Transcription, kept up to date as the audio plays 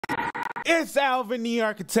It's Alvin the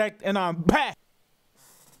Architect, and I'm back.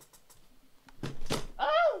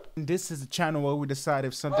 Oh. This is a channel where we decide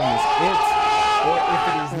if something is it or if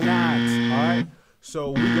it is not. All right.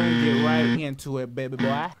 So we're gonna get right into it, baby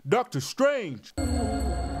boy. Doctor Strange. I've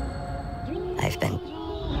been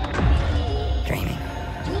dreaming.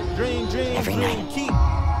 Dream every night. Keep.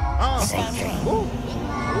 Same dream. Ooh.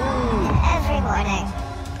 Every morning,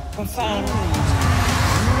 the same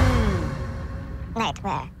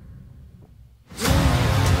nightmare.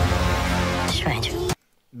 Strange.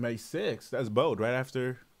 May 6th. That's bold. Right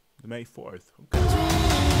after the May 4th. Okay.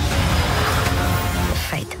 The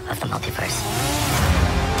fate of the multiverse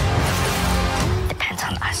depends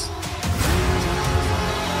on us.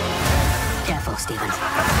 Careful, Steven.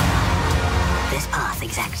 This path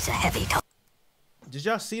exacts a heavy toll. Did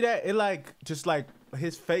y'all see that? It just like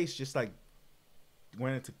his face just like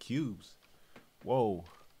went into cubes. Whoa.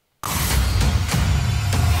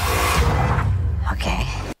 Okay.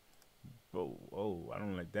 Whoa, I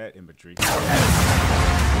don't like that imagery.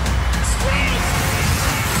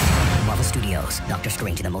 Marvel Studios, Doctor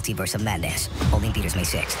Strange in the Multiverse of Madness. Only in theaters May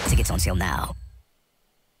 6th. Tickets on sale now.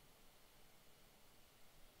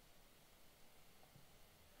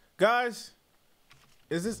 Guys,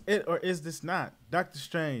 is this it or is this not? Doctor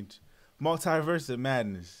Strange, Multiverse of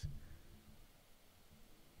Madness.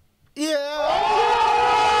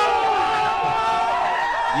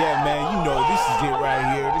 Yeah, man, you know, this is it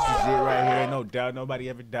right here. This is it right here. No doubt. Nobody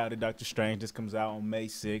ever doubted Doctor Strange. This comes out on May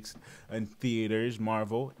 6th in theaters,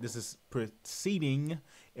 Marvel. This is preceding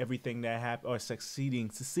everything that happened, or succeeding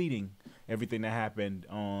everything that happened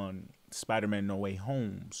on Spider-Man No Way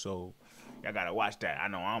Home. So y'all gotta watch that. I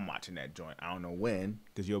know I'm watching that joint. I don't know when,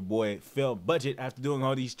 because your boy Phil budget after doing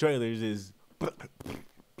all these trailers is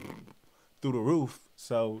through the roof.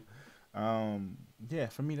 So yeah,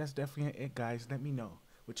 for me that's definitely it, guys. Let me know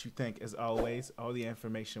what you think. As always, all the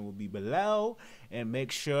information will be below, and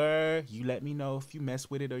make sure you let me know if you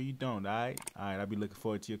mess with it or you don't. All right, I'll be looking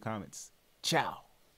forward to your comments. Ciao.